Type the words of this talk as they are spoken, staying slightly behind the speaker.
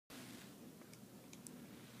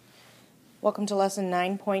Welcome to lesson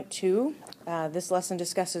 9.2. This lesson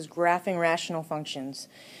discusses graphing rational functions.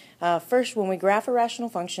 First, when we graph a rational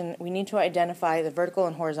function, we need to identify the vertical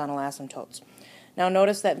and horizontal asymptotes. Now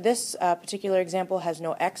notice that this particular example has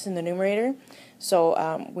no x in the numerator,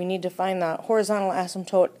 so we need to find the horizontal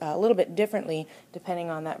asymptote a little bit differently depending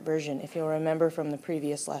on that version, if you'll remember from the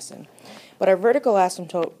previous lesson. But our vertical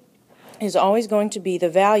asymptote is always going to be the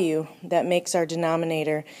value that makes our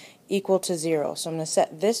denominator equal to 0. So I'm going to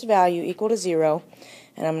set this value equal to 0,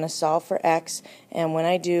 and I'm going to solve for x, and when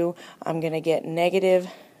I do, I'm going to get negative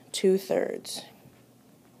 2/3.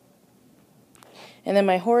 And then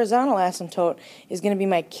my horizontal asymptote is going to be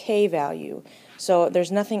my k value. So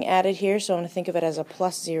there's nothing added here, so I'm going to think of it as a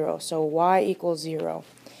plus 0. So y equals 0.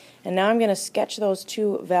 And now I'm going to sketch those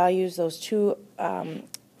two values, those two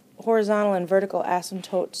horizontal and vertical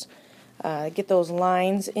asymptotes, get those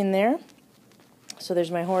lines in there. So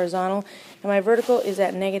there's my horizontal, and my vertical is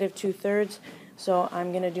at negative 2/3, so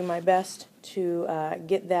I'm going to do my best to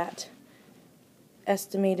get that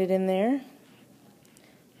estimated in there.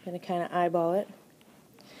 I'm going to kind of eyeball it.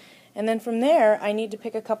 And then from there, I need to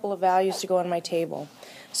pick a couple of values to go on my table.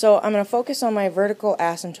 So I'm going to focus on my vertical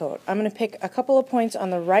asymptote. I'm going to pick a couple of points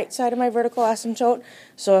on the right side of my vertical asymptote.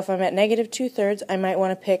 So if I'm at negative 2/3, I might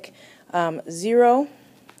want to pick 0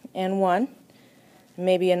 and 1.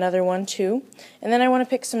 Maybe another one, 2. And then I want to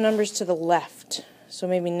pick some numbers to the left. So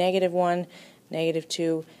maybe negative 1, negative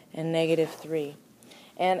 2, and negative 3.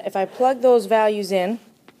 And if I plug those values in,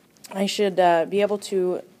 I should be able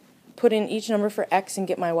to put in each number for x and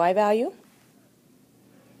get my y value.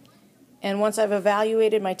 And once I've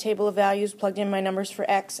evaluated my table of values, plugged in my numbers for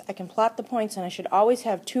x, I can plot the points, and I should always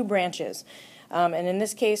have two branches. And in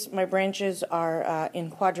this case, my branches are in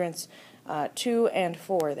quadrants 2 and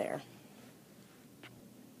 4 there.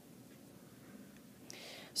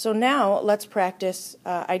 So now let's practice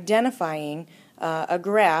identifying a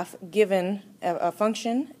graph given a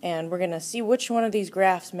function, and we're going to see which one of these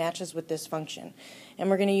graphs matches with this function. And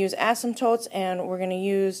we're going to use asymptotes, and we're going to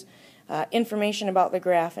use information about the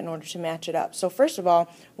graph in order to match it up. So first of all,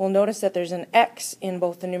 we'll notice that there's an x in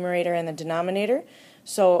both the numerator and the denominator.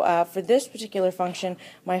 So for this particular function,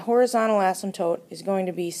 my horizontal asymptote is going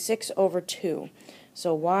to be 6/2.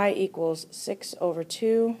 So y equals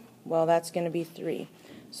 6/2. Well, that's going to be 3.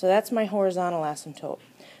 So that's my horizontal asymptote.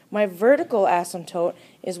 My vertical asymptote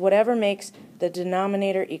is whatever makes the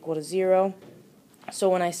denominator equal to 0. So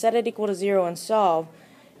when I set it equal to 0 and solve,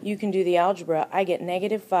 you can do the algebra. I get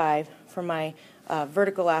negative 5 for my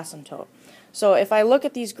vertical asymptote. So if I look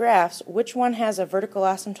at these graphs, which one has a vertical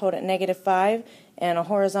asymptote at negative 5 and a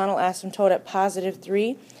horizontal asymptote at positive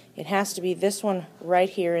 3? It has to be this one right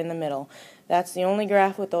here in the middle. That's the only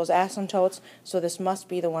graph with those asymptotes, so this must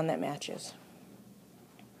be the one that matches.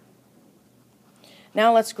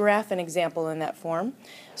 Now let's graph an example in that form.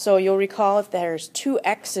 So you'll recall if there's two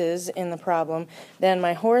x's in the problem, then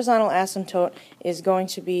my horizontal asymptote is going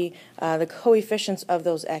to be the coefficients of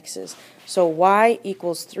those x's. So y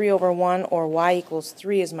equals 3/1, or y equals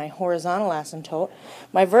 3 is my horizontal asymptote.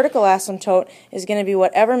 My vertical asymptote is going to be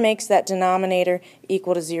whatever makes that denominator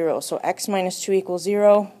equal to 0. So x minus 2 equals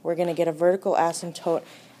 0. We're going to get a vertical asymptote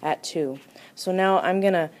at 2. So now I'm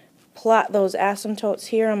going to plot those asymptotes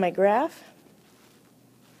here on my graph.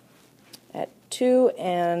 2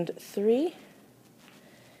 and 3.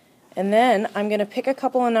 And then I'm going to pick a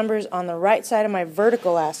couple of numbers on the right side of my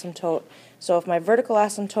vertical asymptote. So if my vertical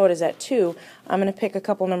asymptote is at 2, I'm going to pick a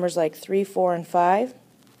couple numbers like 3, 4, and 5.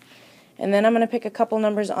 And then I'm going to pick a couple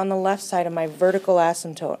numbers on the left side of my vertical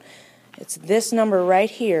asymptote. It's this number right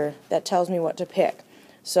here that tells me what to pick.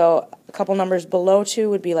 So a couple numbers below 2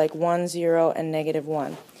 would be like 1, 0, and negative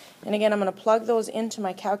 1. And again, I'm going to plug those into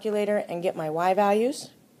my calculator and get my y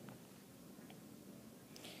values.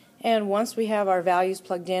 And once we have our values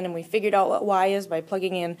plugged in and we figured out what y is by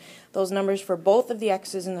plugging in those numbers for both of the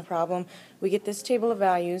x's in the problem, we get this table of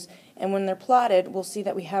values, and when they're plotted, we'll see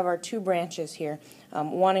that we have our two branches here,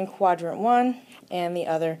 one in quadrant 1 and the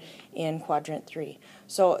other in quadrant 3.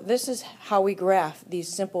 So this is how we graph these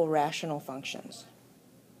simple rational functions.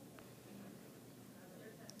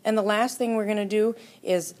 And the last thing we're going to do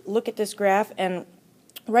is look at this graph and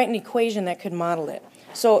write an equation that could model it.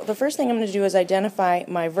 So the first thing I'm going to do is identify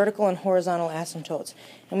my vertical and horizontal asymptotes.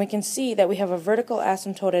 And we can see that we have a vertical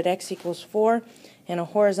asymptote at x equals 4 and a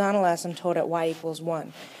horizontal asymptote at y equals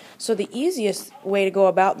 1. So the easiest way to go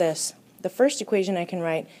about this, the first equation I can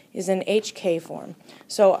write, is in HK form.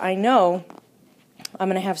 So I know I'm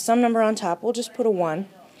going to have some number on top. We'll just put a 1.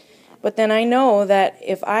 But then I know that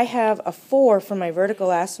if I have a 4 for my vertical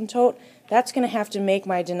asymptote, that's going to have to make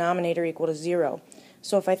my denominator equal to 0.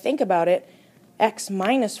 So if I think about it, x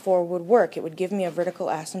minus 4 would work. It would give me a vertical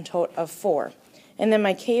asymptote of 4. And then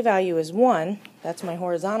my k value is 1. That's my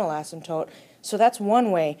horizontal asymptote. So that's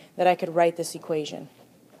one way that I could write this equation.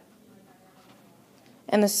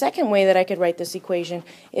 And the second way that I could write this equation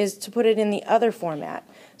is to put it in the other format.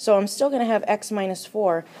 So I'm still going to have x minus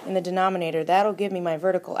 4 in the denominator. That'll give me my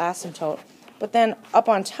vertical asymptote. But then up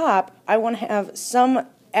on top, I want to have some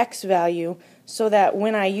x value so that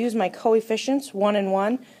when I use my coefficients, 1 and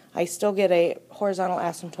 1, I still get a horizontal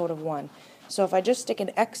asymptote of 1. So if I just stick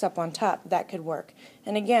an x up on top, that could work.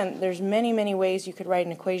 And again, there's many, many ways you could write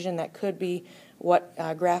an equation that could be what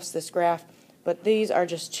graphs this graph, but these are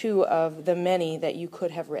just two of the many that you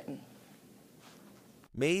could have written.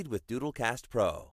 Made with Doodlecast Pro.